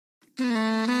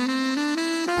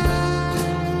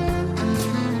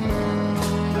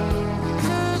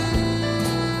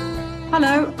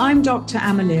Hello, I'm Dr.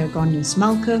 Amalia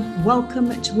Gonyas-Malka.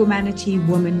 Welcome to Humanity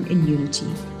Woman in Unity,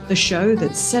 the show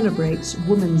that celebrates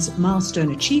women's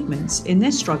milestone achievements in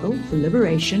their struggle for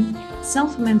liberation,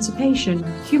 self-emancipation,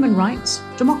 human rights,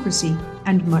 democracy,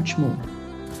 and much more.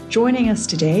 Joining us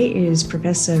today is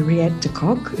Professor Riëtte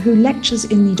Kock, who lectures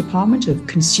in the Department of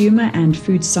Consumer and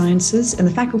Food Sciences and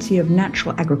the Faculty of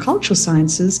Natural Agricultural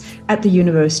Sciences at the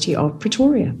University of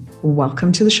Pretoria.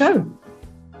 Welcome to the show.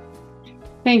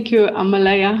 Thank you,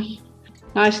 Amalia.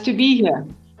 Nice to be here.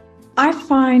 I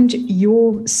find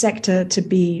your sector to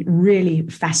be really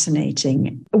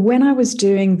fascinating. When I was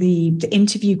doing the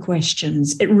interview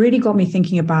questions, it really got me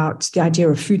thinking about the idea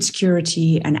of food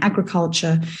security and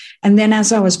agriculture. And then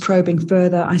as I was probing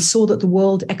further, I saw that the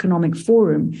World Economic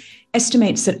Forum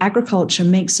estimates that agriculture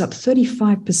makes up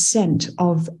 35%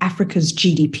 of Africa's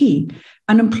GDP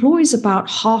and employs about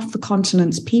half the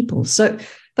continent's people. So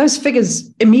those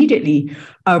figures immediately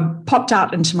popped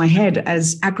out into my head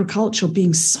as agriculture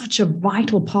being such a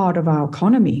vital part of our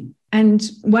economy. And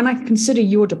when I consider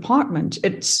your department,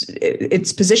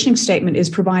 its positioning statement is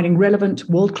providing relevant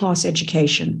world-class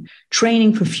education,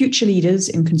 training for future leaders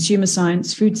in consumer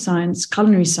science, food science,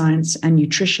 culinary science, and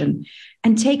nutrition,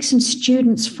 and takes in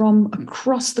students from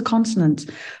across the continent: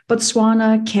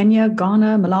 Botswana, Kenya,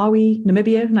 Ghana, Malawi,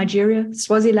 Namibia, Nigeria,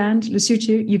 Swaziland,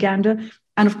 Lesotho, Uganda,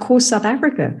 and of course, South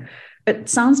Africa. It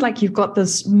sounds like you've got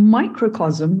this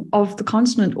microcosm of the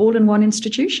continent all in one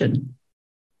institution.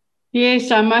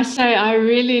 Yes, I must say I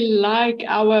really like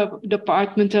our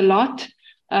department a lot.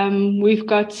 We've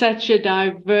got such a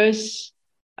diverse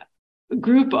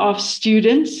group of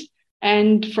students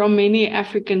and from many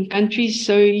African countries.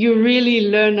 So you really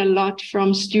learn a lot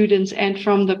from students and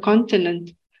from the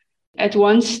continent. At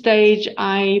one stage,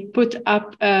 I put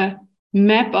up a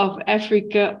map of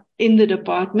Africa in the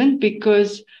department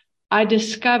because I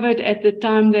discovered at the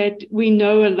time that we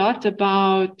know a lot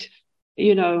about,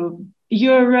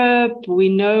 Europe. We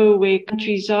know where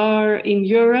countries are in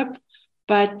Europe,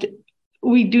 but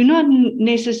we do not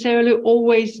necessarily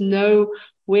always know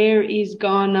where is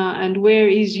Ghana and where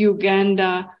is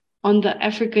Uganda on the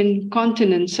African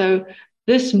continent. So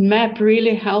this map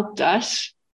really helped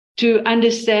us to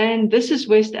understand this is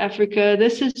West Africa,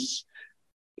 this is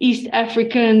East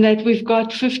Africa, and that we've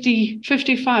got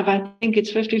 55, I think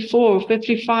it's 54 or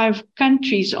 55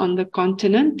 countries on the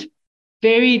continent,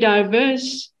 very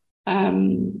diverse,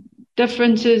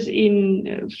 differences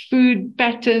in food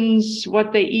patterns,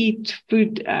 what they eat,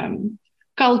 food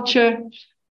culture,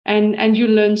 and you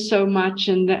learn so much,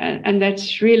 and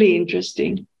that's really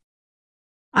interesting.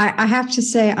 I have to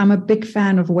say I'm a big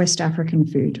fan of West African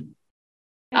food.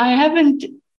 I haven't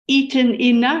eaten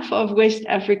enough of West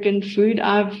African food.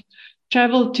 I've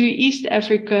traveled to East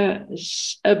Africa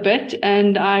a bit,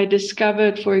 and I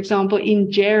discovered, for example,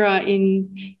 injera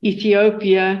in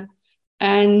Ethiopia,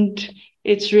 and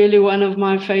it's really one of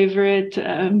my favorite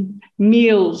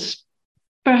meals.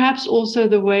 Perhaps also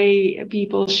the way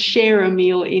people share a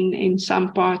meal in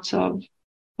some parts of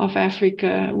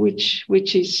Africa, which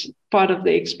is part of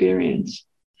the experience.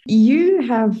 You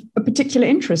have a particular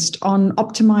interest on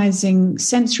optimizing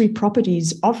sensory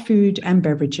properties of food and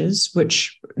beverages,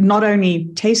 which not only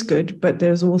taste good, but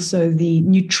there's also the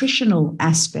nutritional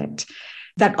aspect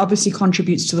that obviously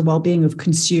contributes to the well-being of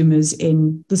consumers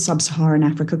in the sub-Saharan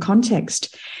Africa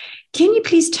context. Can you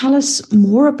please tell us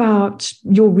more about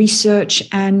your research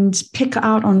and pick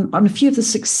out on a few of the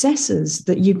successes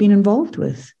that you've been involved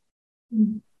with?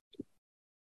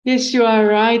 Yes, you are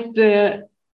right.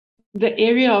 The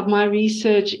area of my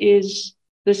research is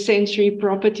the sensory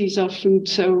properties of food.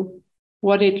 So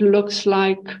what it looks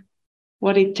like,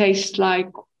 what it tastes like,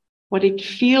 what it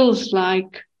feels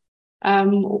like,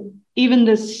 even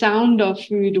the sound of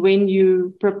food when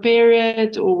you prepare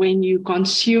it or when you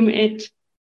consume it.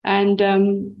 And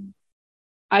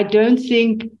I don't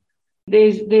think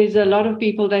there's a lot of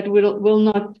people that will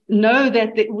not know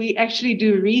that we actually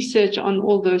do research on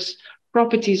all those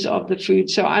properties of the food.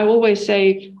 So I always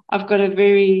say I've got a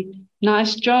very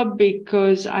nice job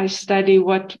because I study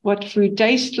what food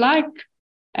tastes like,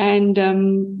 and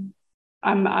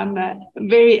I'm a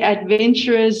very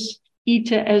adventurous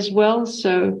eater as well.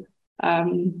 So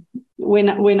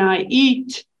when I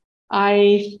eat,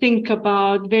 I think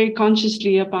very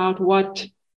consciously about what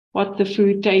the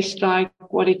food tastes like,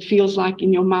 what it feels like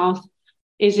in your mouth.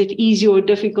 Is it easy or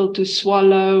difficult to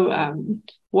swallow?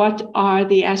 What are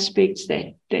the aspects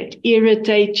that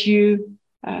irritate you?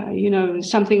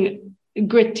 Something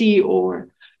gritty or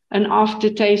an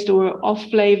aftertaste or off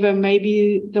flavor,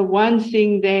 maybe the one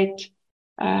thing that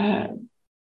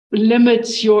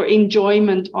limits your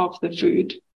enjoyment of the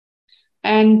food.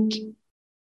 And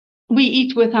we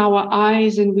eat with our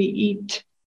eyes, and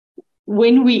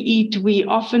when we eat, we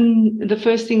often, the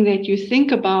first thing that you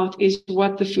think about is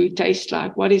what the food tastes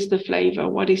like. What is the flavor?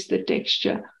 What is the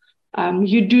texture?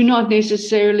 You do not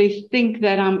necessarily think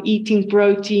that I'm eating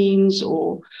proteins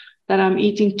or that I'm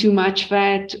eating too much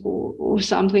fat or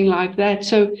something like that.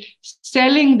 So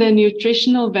selling the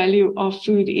nutritional value of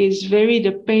food is very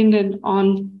dependent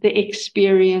on the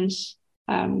experience,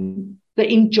 the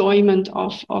enjoyment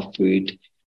of food.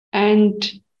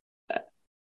 And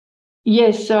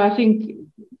yes, so I think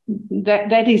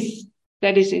that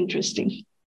is interesting.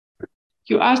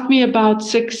 You asked me about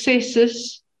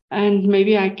successes, and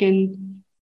maybe I can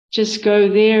just go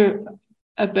there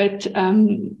a bit.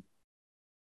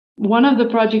 One of the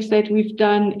projects that we've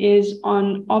done is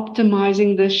on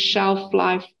optimizing the shelf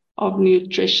life of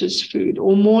nutritious food,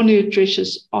 or more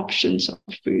nutritious options of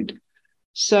food.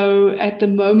 So at the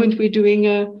moment, we're doing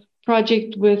a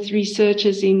project with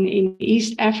researchers in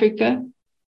East Africa,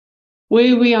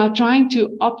 where we are trying to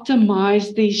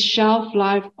optimize the shelf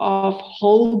life of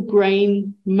whole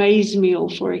grain maize meal,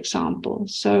 for example.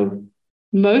 So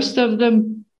most of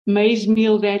the maize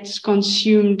meal that's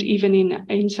consumed even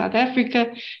in South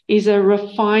Africa is a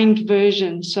refined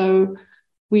version. So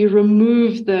we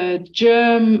remove the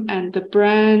germ and the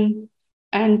bran,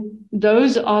 and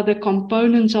those are the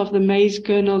components of the maize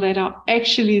kernel that are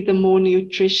actually the more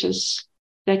nutritious,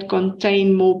 that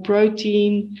contain more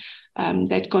protein,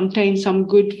 that contain some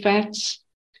good fats.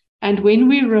 And when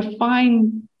we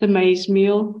refine the maize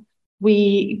meal,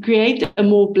 we create a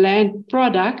more bland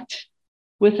product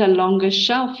with a longer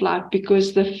shelf life,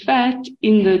 because the fat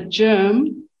in the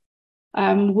germ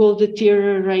will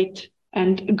deteriorate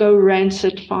and go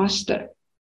rancid faster.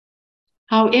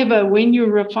 However, when you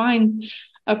refine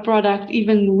a product,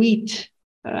 even wheat,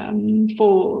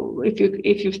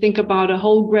 if you think about a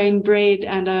whole grain bread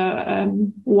and a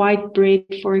white bread,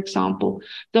 for example,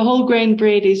 the whole grain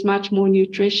bread is much more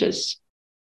nutritious,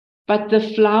 but the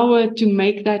flour to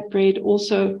make that bread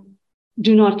also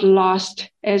do not last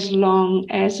as long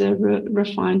as a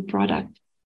refined product.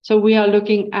 So we are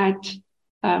looking at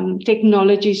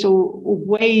technologies or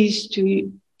ways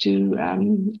to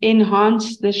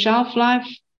enhance the shelf life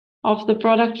of the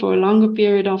product for a longer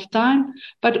period of time,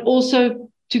 but also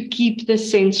to keep the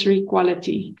sensory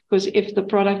quality. Because if the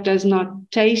product does not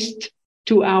taste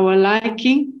to our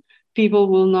liking, people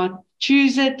will not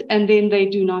choose it, and then they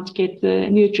do not get the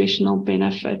nutritional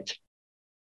benefit.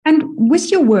 And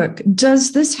with your work,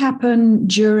 does this happen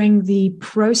during the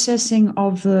processing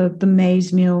of the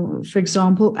maize meal, for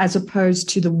example, as opposed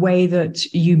to the way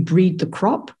that you breed the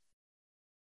crop?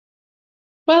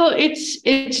 Well,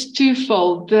 it's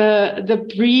twofold. The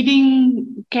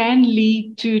breeding can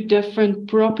lead to different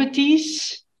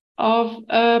properties of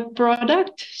a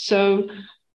product. So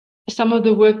some of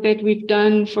the work that we've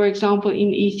done, for example,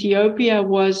 in Ethiopia,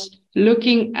 was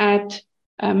looking at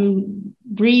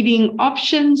breeding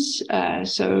options,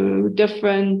 so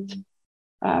different,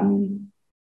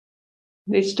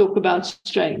 let's talk about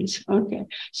strains. Okay.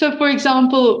 So for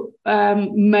example,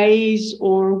 maize,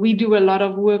 or we do a lot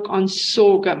of work on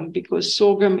sorghum, because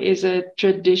sorghum is a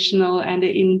traditional and an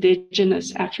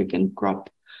indigenous African crop,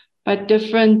 but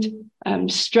different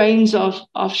strains of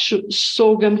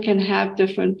sorghum can have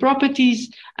different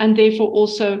properties, and therefore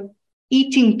also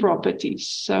eating properties.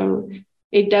 So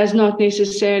it does not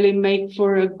necessarily make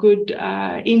for a good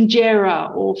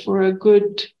injera, or for a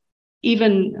good,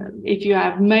 even if you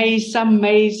have maize, some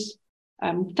maize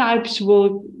types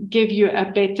will give you a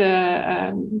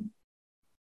better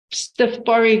stiff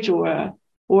porridge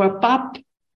or a pap,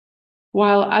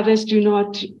 while others do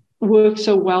not work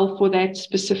so well for that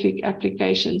specific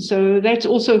application. So that's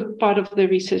also part of the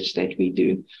research that we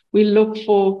do. We look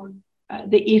for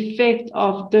the effect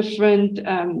of different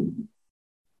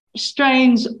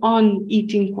strains on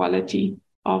eating quality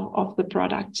of the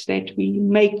products that we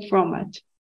make from it.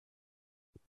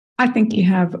 I think you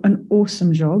have an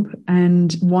awesome job,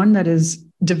 and one that is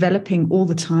developing all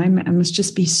the time and must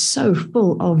just be so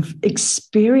full of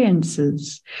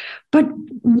experiences. But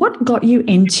what got you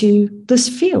into this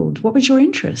field? What was your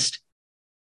interest?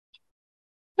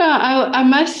 I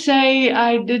must say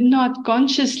I did not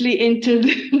consciously enter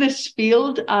this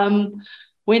field.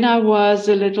 When I was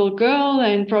a little girl,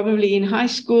 and probably in high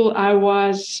school, I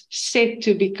was set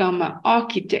to become an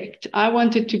architect. I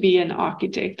wanted to be an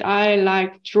architect. I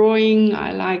liked drawing,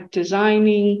 I liked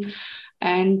designing,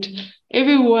 and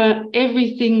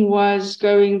everything was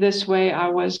going this way. I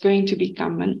was going to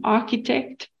become an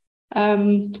architect.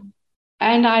 And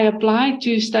I applied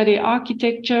to study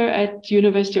architecture at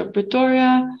University of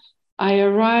Pretoria. I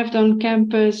arrived on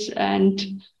campus,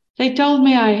 and they told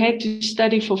me I had to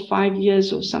study for 5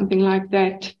 years or something like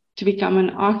that to become an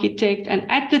architect. And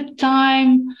at the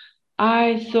time,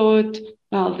 I thought,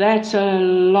 well, that's a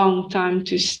long time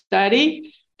to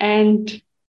study. And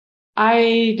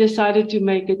I decided to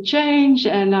make a change,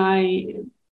 and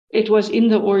it was in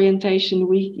the orientation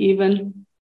week even,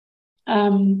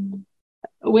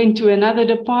 went to another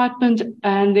department,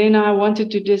 and then I wanted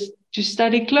to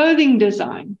study clothing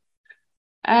design.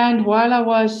 And while I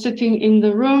was sitting in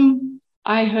the room,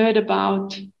 I heard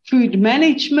about food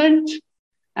management,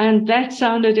 and that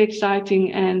sounded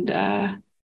exciting. And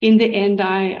in the end,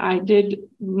 I did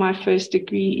my first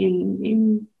degree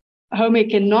in home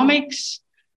economics,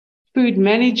 food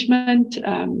management.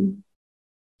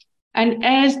 And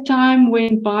as time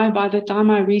went by the time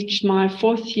I reached my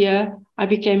 4th year, I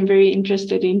became very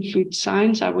interested in food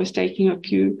science. I was taking a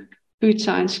few food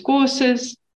science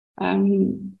courses.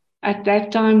 At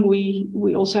that time,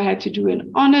 we also had to do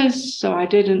an honors. So I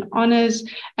did an honors.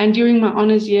 And during my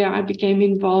honors year, I became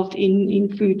involved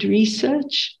in food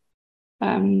research.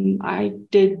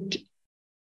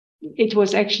 It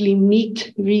was actually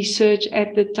meat research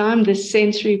at the time, the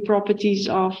sensory properties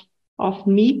of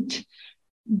meat,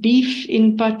 beef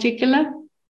in particular.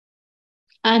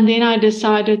 And then I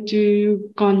decided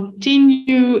to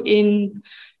continue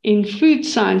in food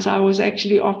science. I was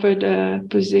actually offered a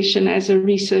position as a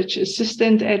research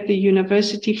assistant at the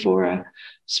university for a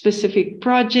specific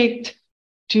project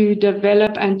to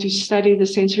develop and to study the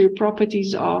sensory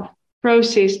properties of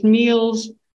processed meals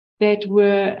that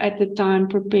were at the time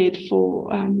prepared for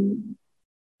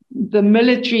the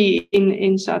military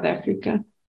in South Africa.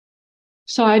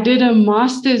 So I did a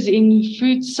master's in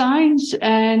food science,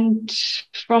 and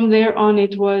from there on,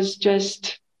 it was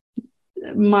just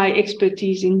my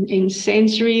expertise in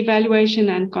sensory evaluation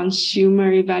and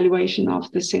consumer evaluation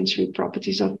of the sensory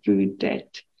properties of food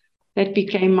that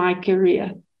became my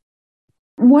career.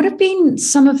 What have been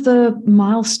some of the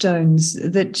milestones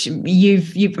that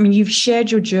you've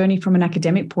shared your journey from an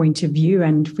academic point of view,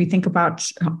 and if we think about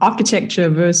architecture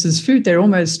versus food, they're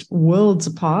almost worlds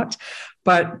apart,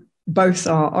 but both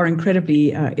are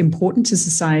incredibly important to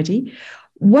society.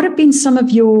 What have been some of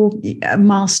your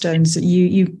milestones that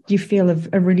you feel have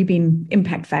really been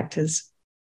impact factors?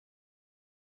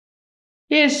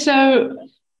 Yes, so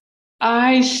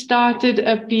I started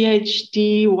a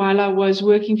PhD while I was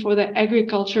working for the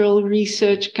Agricultural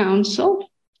Research Council,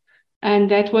 and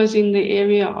that was in the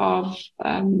area of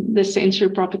the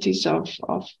sensory properties of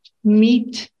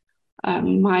meat.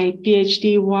 My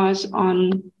PhD was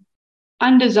on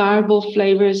undesirable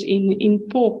flavors in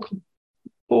pork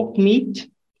meat.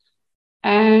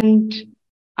 And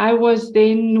I was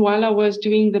then, while I was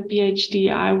doing the PhD,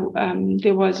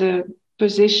 there was a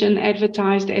position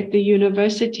advertised at the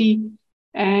university,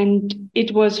 and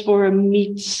it was for a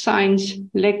meat science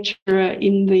lecturer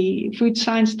in the food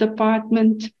science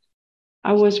department.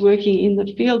 I was working in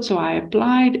the field, so I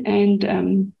applied,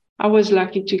 and I was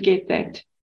lucky to get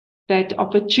that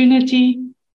opportunity.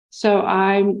 So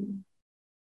I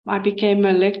became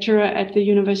a lecturer at the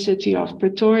University of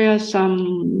Pretoria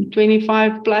some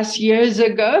 25 plus years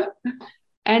ago.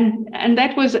 And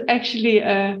that was actually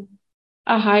a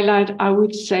highlight, I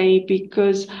would say,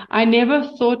 because I never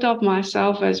thought of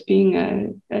myself as being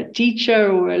a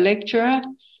teacher or a lecturer.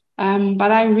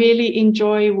 But I really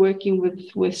enjoy working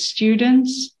with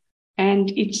students,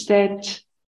 and it's that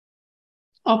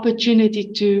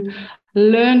opportunity to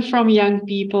learn from young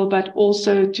people, but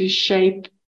also to shape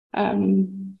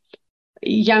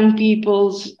young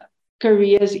people's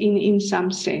careers in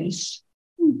some sense.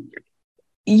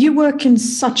 You work in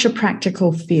such a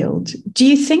practical field. Do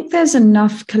you think there's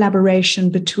enough collaboration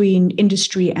between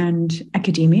industry and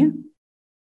academia?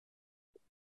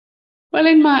 Well,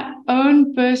 in my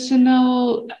own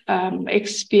personal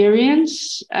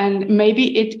experience, and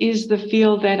maybe it is the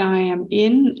field that I am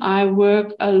in, I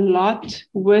work a lot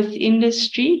with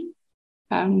industry.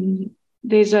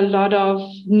 There's a lot of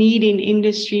need in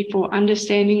industry for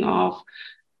understanding of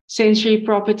sensory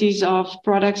properties of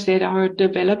products that are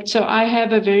developed. So I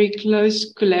have a very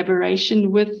close collaboration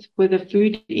with the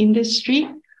food industry.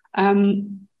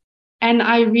 And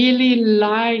I really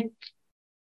like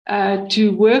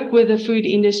to work with the food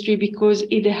industry because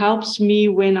it helps me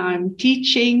when I'm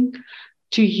teaching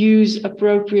to use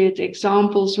appropriate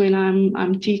examples when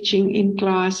I'm teaching in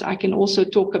class. I can also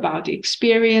talk about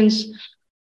experience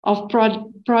of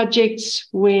projects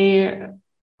where,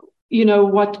 you know,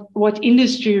 what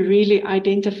industry really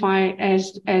identify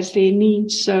as their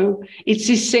needs. So it's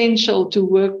essential to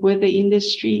work with the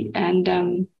industry, and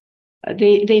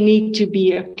there need to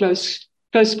be a close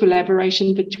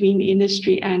collaboration between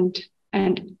industry and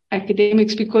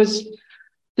academics, because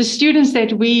the students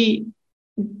that we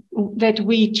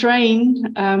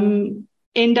train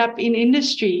end up in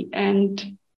industry,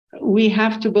 and we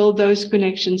have to build those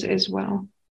connections as well.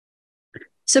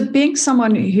 So being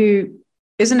someone who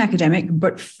is an academic,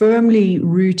 but firmly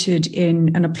rooted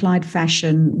in an applied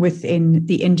fashion within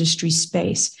the industry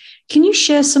space, can you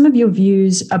share some of your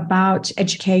views about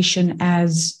education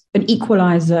as an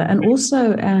equalizer and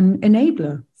also an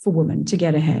enabler for women to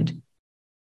get ahead?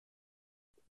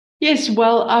 Yes,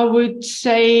 well, I would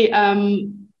say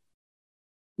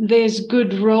there's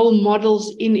good role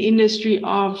models in industry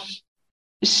of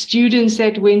students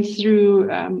that went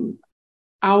through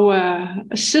our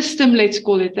system, let's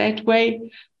call it that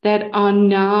way, that are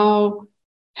now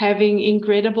having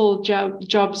incredible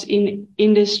jobs in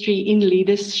industry, in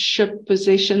leadership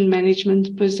position,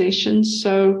 management positions.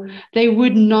 So they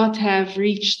would not have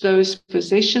reached those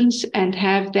positions and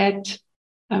have that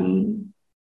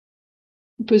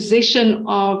position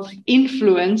of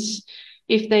influence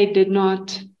if they did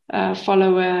not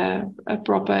follow a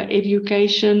proper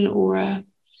education or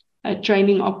a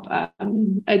training of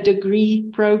a degree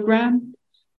program.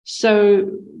 So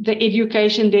the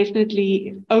education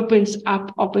definitely opens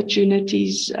up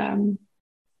opportunities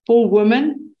for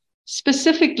women,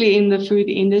 specifically in the food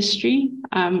industry.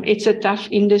 It's a tough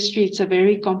industry. It's a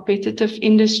very competitive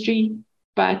industry,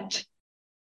 but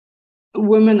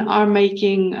women are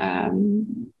making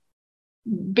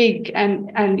big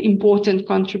and important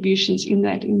contributions in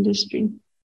that industry.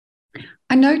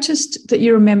 I noticed that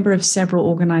you're a member of several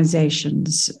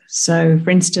organizations. So, for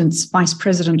instance, Vice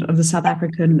President of the South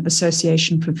African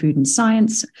Association for Food and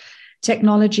Science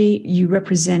Technology. You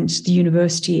represent the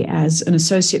university as an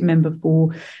associate member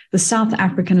for the South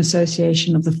African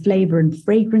Association of the Flavor and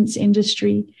Fragrance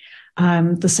Industry,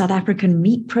 the South African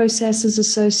Meat Processors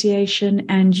Association,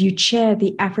 and you chair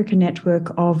the African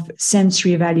Network of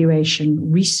Sensory Evaluation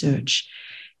Research.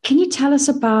 Can you tell us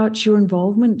about your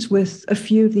involvement with a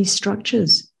few of these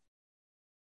structures?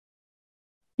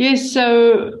 Yes,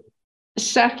 so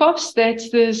SAFOS,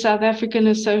 that's the South African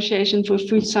Association for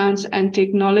Food Science and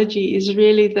Technology, is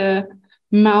really the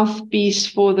mouthpiece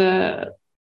for the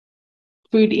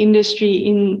food industry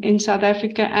in South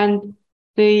Africa. And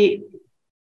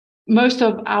most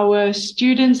of our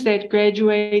students that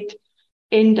graduate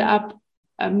end up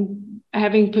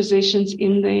having positions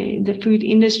in the food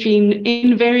industry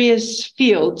in various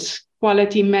fields: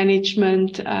 quality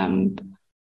management,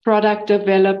 product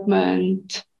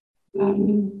development,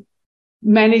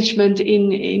 management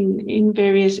in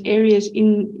various areas,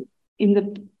 in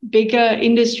the bigger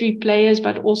industry players,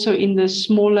 but also in the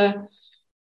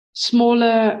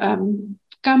smaller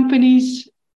companies.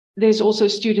 There's also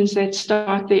students that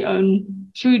start their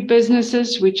own food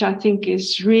businesses, which I think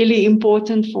is really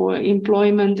important for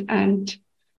employment and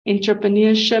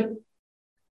entrepreneurship.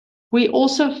 We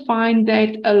also find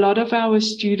that a lot of our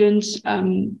students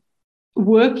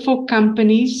work for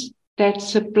companies that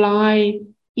supply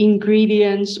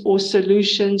ingredients or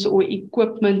solutions or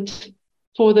equipment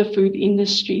for the food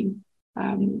industry.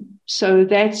 So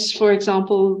that's, for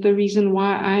example, the reason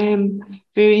why I am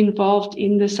very involved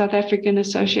in the South African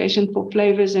Association for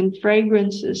Flavors and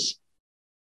Fragrances.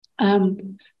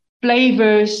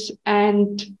 Flavors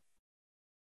and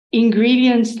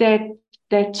ingredients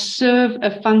that serve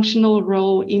a functional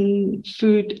role in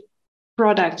food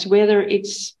products, whether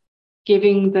it's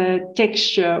giving the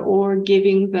texture or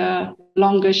giving the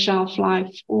longer shelf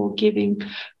life or giving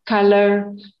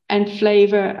color and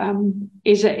flavor,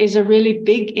 is a really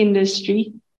big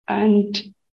industry.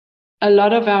 And a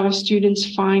lot of our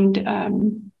students find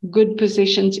good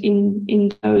positions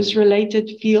in those related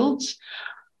fields,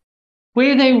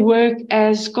 where they work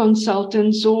as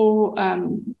consultants or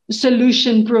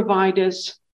solution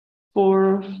providers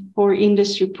for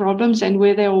industry problems, and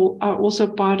where they are also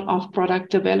part of product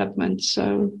development.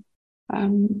 So,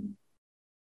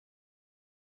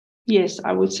 yes,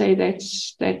 I would say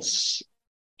that's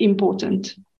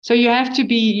important. So you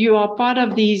are part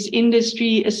of these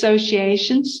industry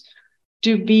associations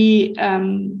to be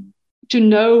to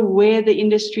know where the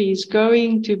industry is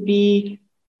going, to be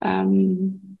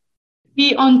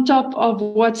on top of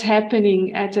what's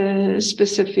happening at a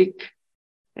specific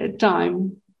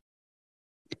time.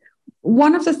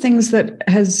 One of the things that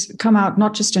has come out,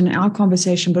 not just in our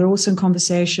conversation, but also in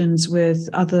conversations with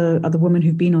other women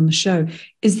who've been on the show,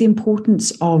 is the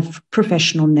importance of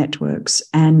professional networks,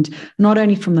 and not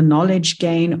only from the knowledge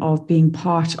gain of being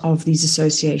part of these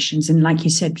associations, and like you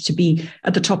said, to be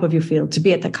at the top of your field, to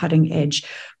be at the cutting edge,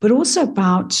 but also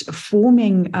about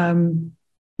forming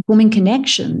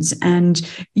connections and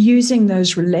using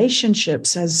those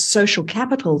relationships as social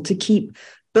capital to keep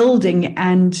building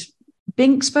and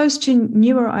being exposed to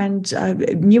newer and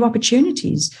new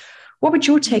opportunities. What would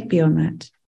your take be on that?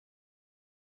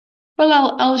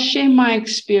 Well, I'll share my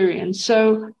experience.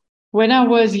 So when I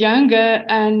was younger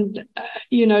and,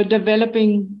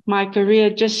 developing my career,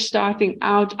 just starting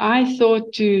out, I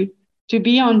thought to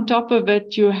be on top of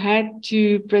it, you had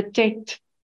to protect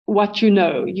what you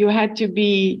know. You had to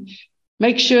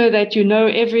make sure that you know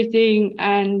everything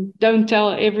and don't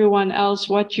tell everyone else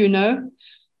what you know.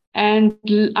 And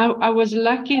I was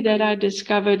lucky that I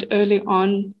discovered early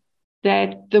on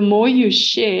that the more you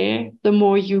share, the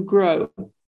more you grow.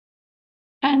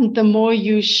 And the more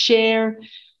you share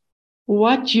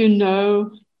what you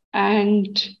know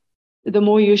and the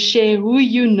more you share who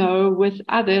you know with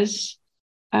others,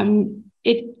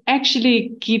 it actually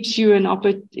gives you an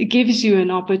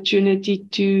opportunity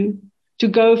to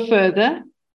go further.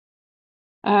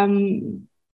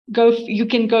 You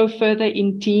can go further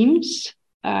in teams.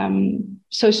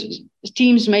 So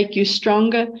teams make you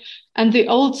stronger. And the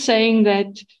old saying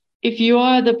that if you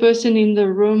are the person in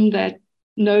the room that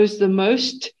knows the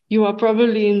most, you are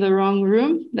probably in the wrong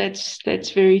room.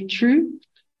 That's very true.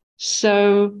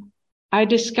 So I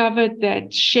discovered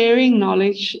that sharing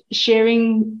knowledge,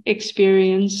 sharing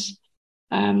experience,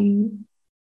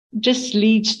 just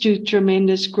leads to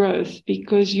tremendous growth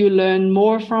because you learn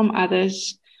more from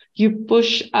others. You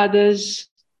push others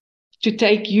to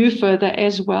take you further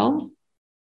as well.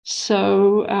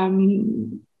 So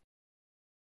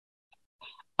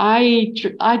I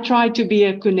try to be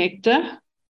a connector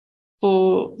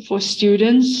for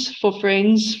students, for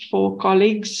friends, for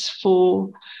colleagues,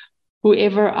 for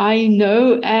whoever I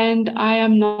know, and I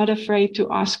am not afraid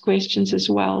to ask questions as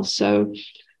well. So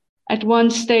at one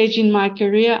stage in my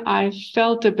career, I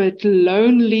felt a bit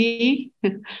lonely.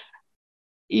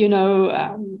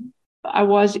 I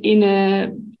was in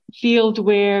a field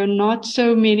where not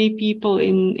so many people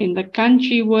in the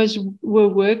country were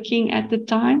working at the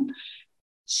time.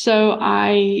 So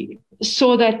I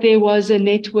saw that there was a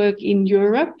network in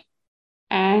Europe,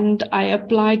 and I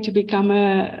applied to become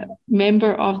a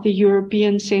member of the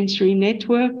European Sensory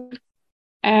Network.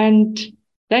 And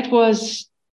that was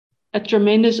a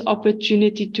tremendous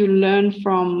opportunity to learn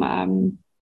from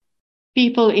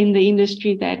people in the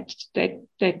industry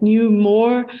that knew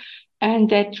more and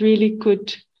that really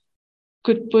could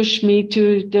push me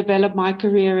to develop my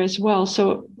career as well.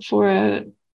 So for a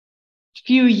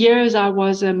few years, I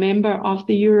was a member of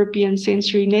the European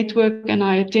Sensory Network, and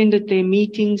I attended their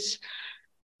meetings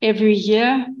every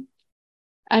year.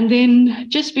 And then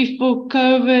just before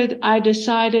COVID, I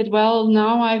decided, well,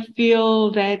 now I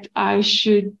feel that I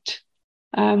should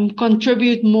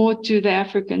contribute more to the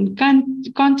African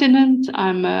continent.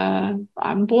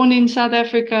 I'm born in South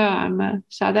Africa. I'm a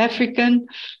South African.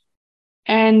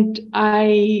 And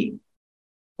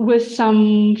with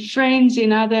some friends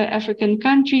in other African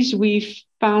countries, we've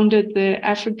founded the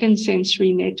African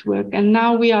Sensory Network. And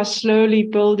now we are slowly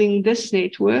building this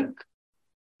network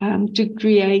to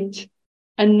create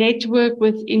a network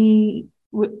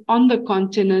on the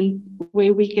continent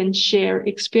where we can share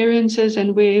experiences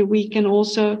and where we can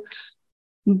also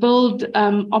build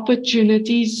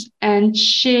opportunities and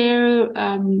share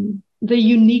the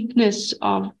uniqueness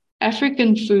of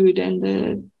African food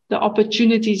and the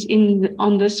opportunities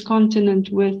on this continent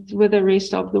with the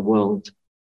rest of the world.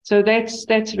 So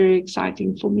that's very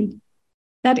exciting for me.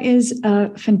 That is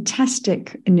a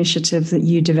fantastic initiative that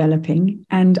you're developing.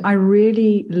 And I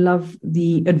really love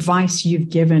the advice you've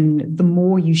given. The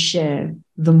more you share,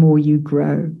 the more you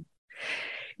grow.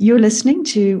 You're listening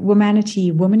to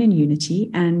Womanity, Woman in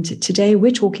Unity. And today we're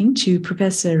talking to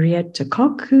Professor Riëtte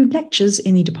Kock, who lectures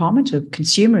in the Department of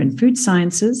Consumer and Food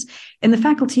Sciences in the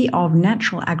Faculty of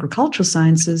Natural Agricultural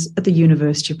Sciences at the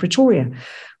University of Pretoria.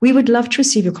 We would love to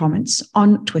receive your comments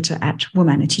on Twitter at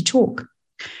Womanity Talk.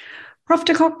 Prof.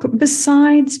 de Kock,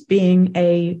 besides being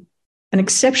an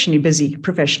exceptionally busy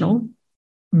professional,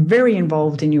 very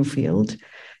involved in your field,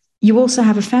 you also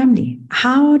have a family.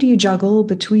 How do you juggle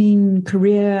between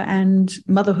career and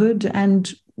motherhood?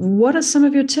 And what are some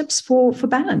of your tips for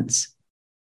balance?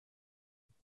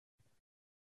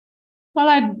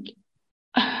 Well,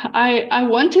 I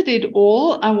wanted it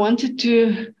all. I wanted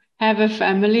to have a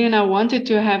family and I wanted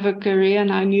to have a career,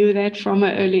 and I knew that from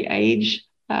an early age.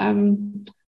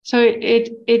 So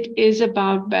it is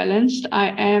about balance. I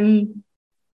am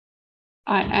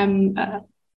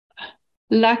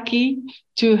lucky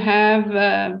to have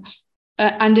an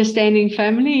understanding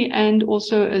family and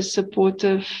also a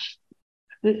supportive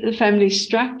family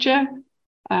structure.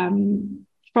 From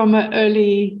an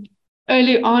early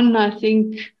on, I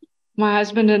think my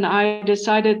husband and I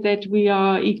decided that we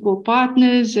are equal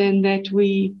partners and that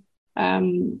we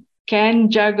can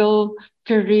juggle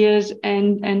careers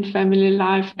and family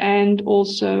life and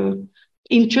also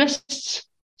interests.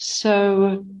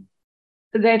 So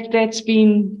that's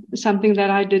been something that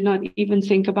I did not even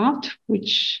think about,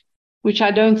 which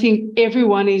I don't think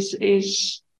everyone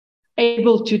is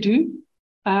able to do.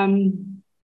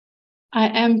 I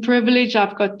am privileged.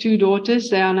 I've got 2 daughters.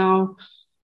 They are now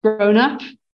grown up,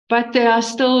 but they are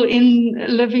still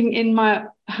living in my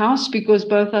house because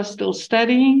both are still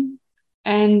studying.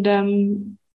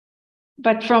 And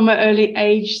but from an early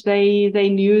age, they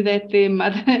knew that their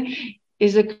mother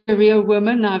is a career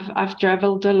woman. I've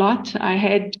traveled a lot. I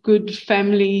had good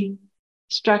family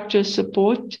structure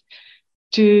support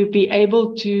to be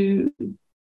able to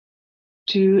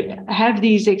have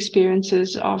these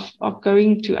experiences of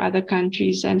going to other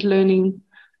countries and learning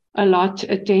a lot,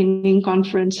 attending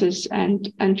conferences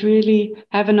and really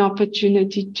have an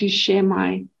opportunity to share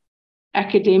my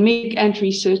academic and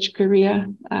research career,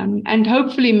 and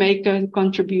hopefully make a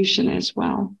contribution as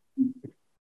well.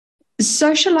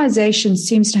 Socialization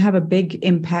seems to have a big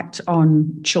impact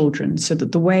on children, so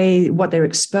that the way what they're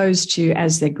exposed to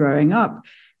as they're growing up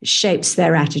shapes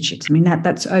their attitudes. I mean,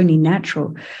 that's only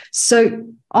natural. So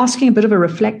asking a bit of a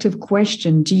reflective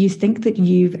question, do you think that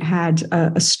you've had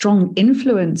a strong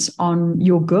influence on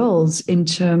your girls in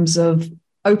terms of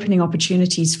opening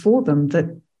opportunities for them, that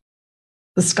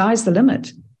the sky's the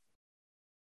limit?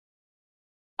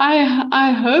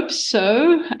 I hope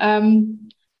so.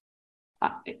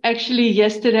 Actually,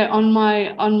 yesterday on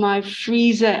my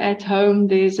freezer at home,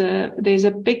 there's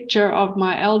a picture of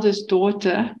my eldest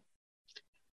daughter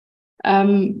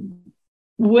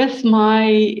with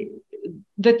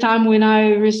the time when I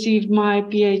received my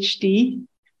PhD.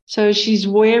 So she's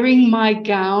wearing my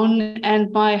gown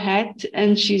and my hat,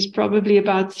 and she's probably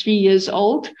about 3 years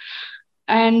old.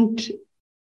 And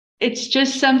it's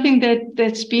just something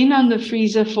that's been on the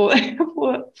freezer for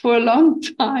a long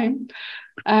time.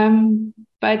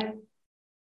 But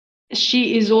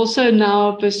she is also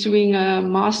now pursuing a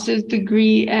master's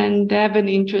degree and have an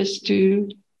interest to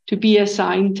be a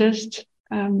scientist.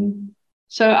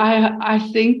 So I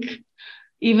think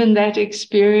even that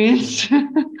experience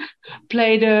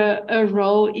played a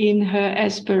role in her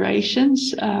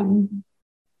aspirations.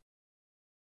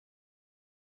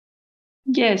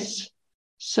 Yes.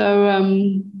 So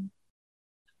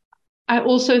I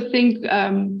also think,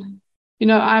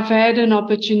 I've had an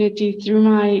opportunity through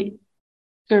my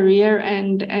career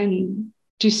and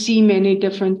to see many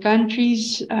different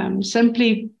countries,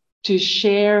 simply to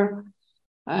share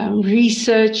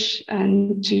research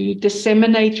and to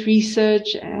disseminate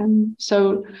research. And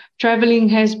so traveling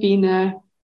has been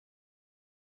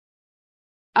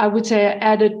I would say, an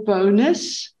added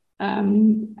bonus.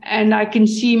 And I can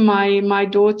see my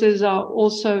daughters are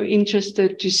also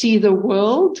interested to see the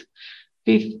world,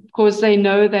 because they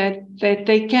know that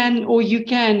they can, or you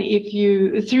can, if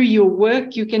you, through your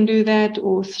work, you can do that,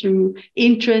 or through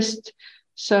interest.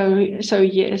 So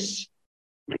yes.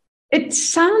 It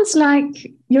sounds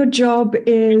like your job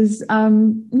is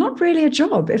not really a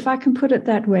job, if I can put it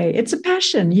that way. It's a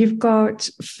passion. You've got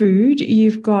food,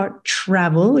 you've got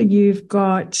travel, you've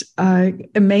got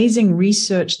amazing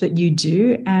research that you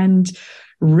do, and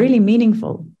really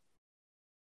meaningful.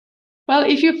 Well,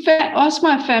 if you ask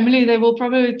my family, they will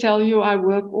probably tell you I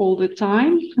work all the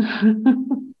time.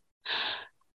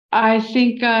 I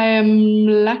think I am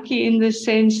lucky in the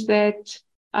sense that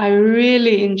I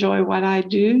really enjoy what I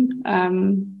do.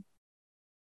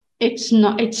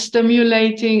 It's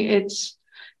stimulating.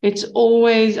 It's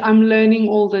always, I'm learning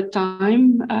all the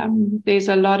time. There's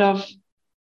a lot of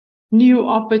new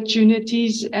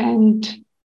opportunities, and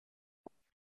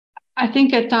I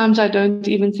think at times I don't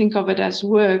even think of it as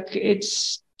work.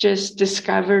 It's just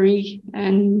discovery,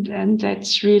 and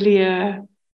that's really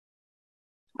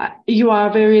you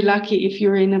are very lucky if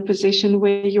you're in a position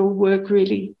where your work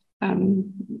really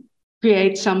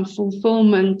creates some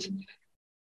fulfillment.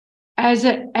 As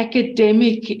an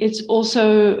academic, it's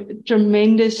also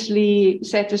tremendously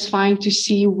satisfying to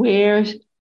see where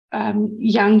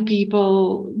young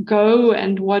people go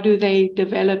and what do they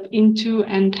develop into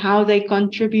and how they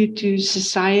contribute to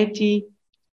society.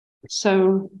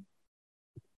 So,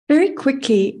 very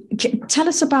quickly, tell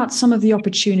us about some of the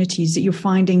opportunities that you're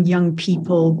finding young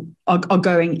people are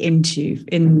going into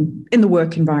in the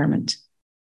work environment.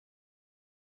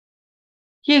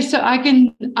 Yes, so I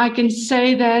can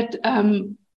say that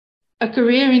a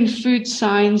career in food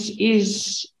science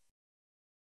is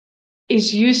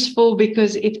useful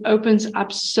because it opens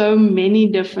up so many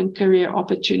different career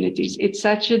opportunities. It's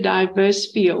such a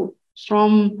diverse field,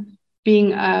 from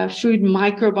being a food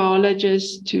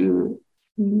microbiologist to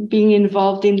being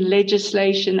involved in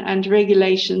legislation and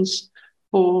regulations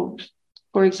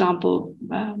for example,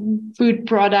 food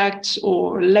products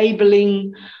or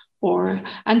labeling,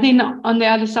 and then on the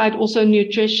other side, also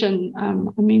nutrition.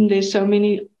 There's so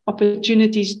many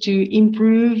opportunities to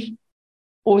improve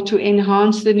or to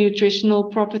enhance the nutritional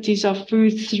properties of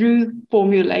food through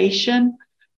formulation.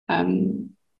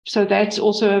 So that's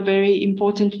also a very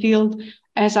important field.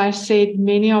 As I said,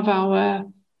 many of our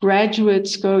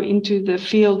graduates go into the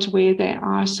fields where they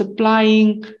are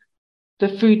supplying the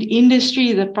food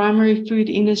industry, the primary food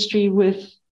industry,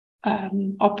 with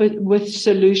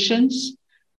solutions,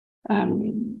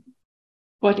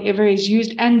 whatever is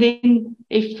used. And then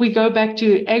if we go back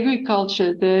to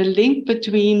agriculture, the link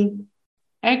between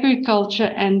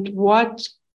agriculture and what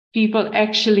people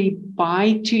actually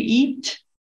buy to eat.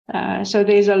 So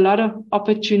there's a lot of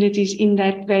opportunities in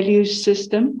that value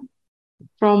system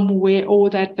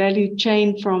that value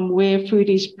chain from where food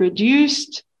is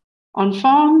produced on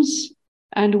farms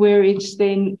and where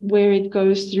it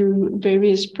goes through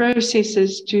various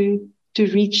processes to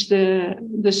reach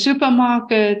the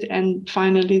supermarket and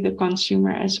finally the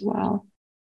consumer as well.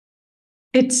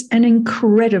 It's an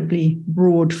incredibly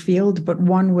broad field, but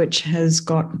one which has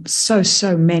got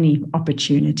so many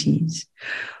opportunities.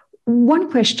 One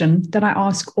question that I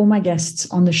ask all my guests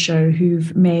on the show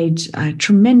who've made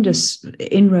tremendous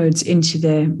inroads into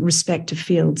their respective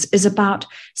fields is about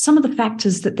some of the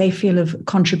factors that they feel have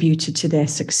contributed to their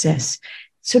success.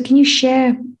 So can you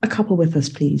share a couple with us,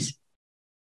 please?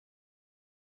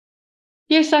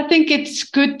 Yes, I think it's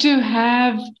good to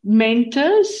have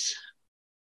mentors.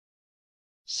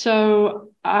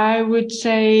 So I would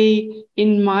say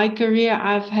in my career,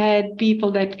 I've had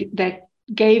people that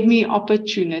gave me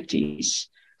opportunities.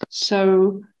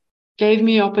 So gave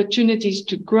me opportunities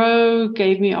to grow,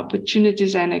 gave me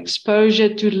opportunities and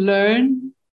exposure to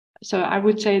learn. So I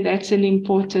would say that's an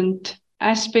important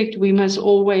aspect. We must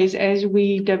always, as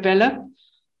we develop,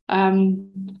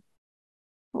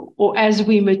 or as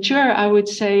we mature, I would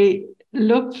say,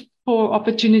 look for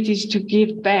opportunities to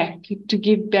give back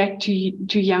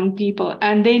to young people.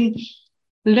 And then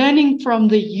learning from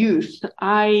the youth.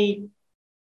 I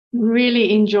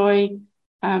really enjoy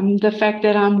the fact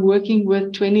that I'm working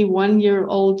with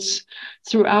 21-year-olds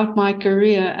throughout my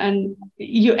career. And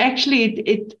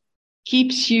it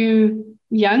keeps you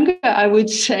younger, I would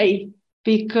say,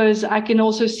 because I can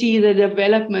also see the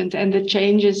development and the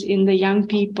changes in the young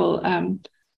people.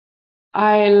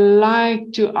 I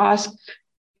like to ask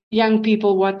young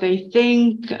people what they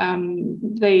think.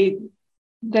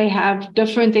 They have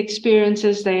different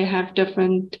experiences. They have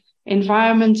different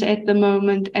environments at the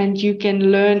moment, and you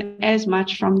can learn as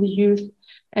much from the youth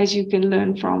as you can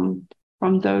learn from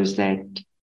those that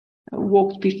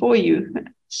walked before you.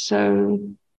 So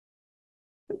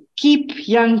keep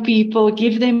young people,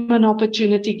 give them an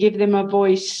opportunity, give them a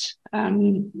voice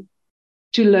to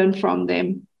learn from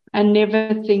them, and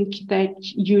never think that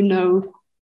you know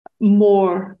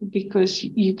more, because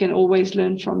you can always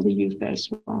learn from the youth as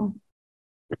well.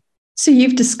 So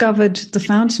you've discovered the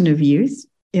fountain of youth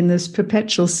in this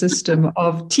perpetual system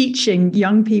of teaching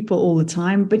young people all the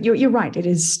time. But you're right, it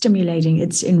is stimulating,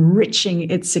 it's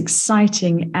enriching, it's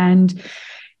exciting, and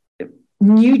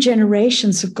new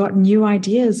generations have got new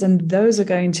ideas, and those are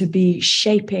going to be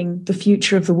shaping the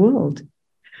future of the world.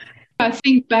 I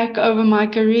think back over my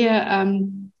career,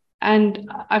 and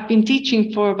I've been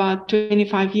teaching for about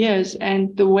 25 years,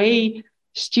 and the way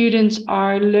students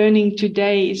are learning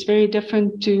today is very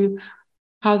different to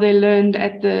how they learned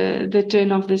at the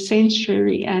turn of the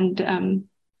century. And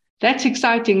that's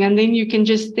exciting. And then you can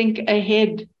just think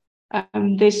ahead.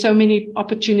 There's so many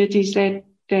opportunities that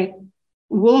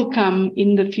will come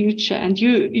in the future. And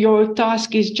your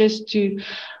task is just to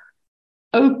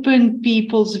open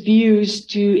people's views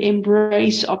to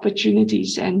embrace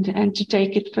opportunities and to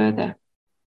take it further.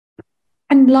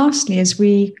 And lastly, as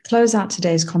we close out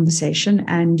today's conversation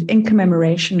and in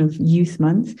commemoration of Youth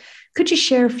Month, could you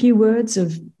share a few words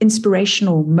of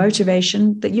inspirational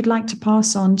motivation that you'd like to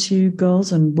pass on to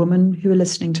girls and women who are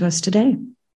listening to us today?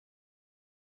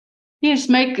 Yes,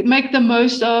 make the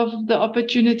most of the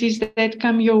opportunities that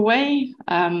come your way.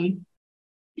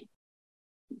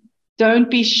 Don't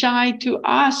be shy to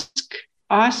ask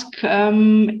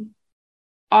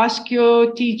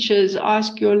your teachers,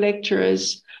 ask your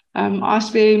lecturers,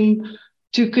 ask them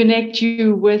to connect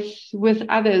you with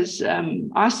others.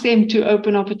 Ask them to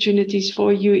open opportunities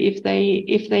for you if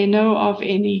they know of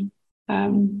any.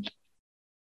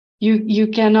 You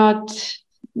can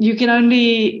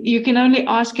only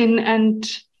ask, and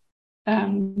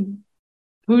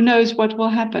who knows what will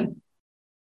happen.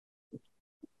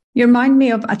 You remind me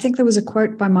of, I think there was a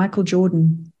quote by Michael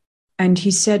Jordan, and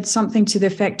he said something to the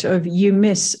effect of, you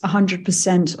miss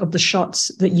 100% of the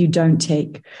shots that you don't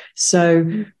take.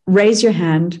 So raise your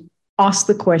hand, ask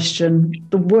the question.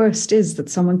 The worst is that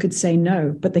someone could say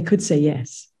no, but they could say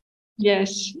yes.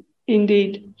 Yes,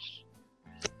 indeed.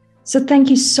 So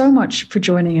thank you so much for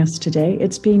joining us today.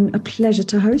 It's been a pleasure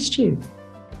to host you.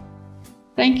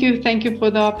 Thank you. Thank you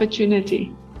for the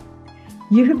opportunity.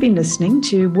 You have been listening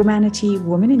to Womanity,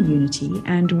 Woman in Unity,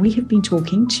 and we have been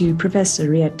talking to Professor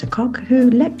Riëtte Kock,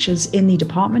 who lectures in the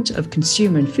Department of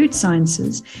Consumer and Food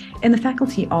Sciences in the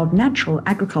Faculty of Natural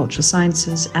Agriculture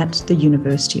Sciences at the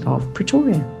University of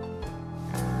Pretoria.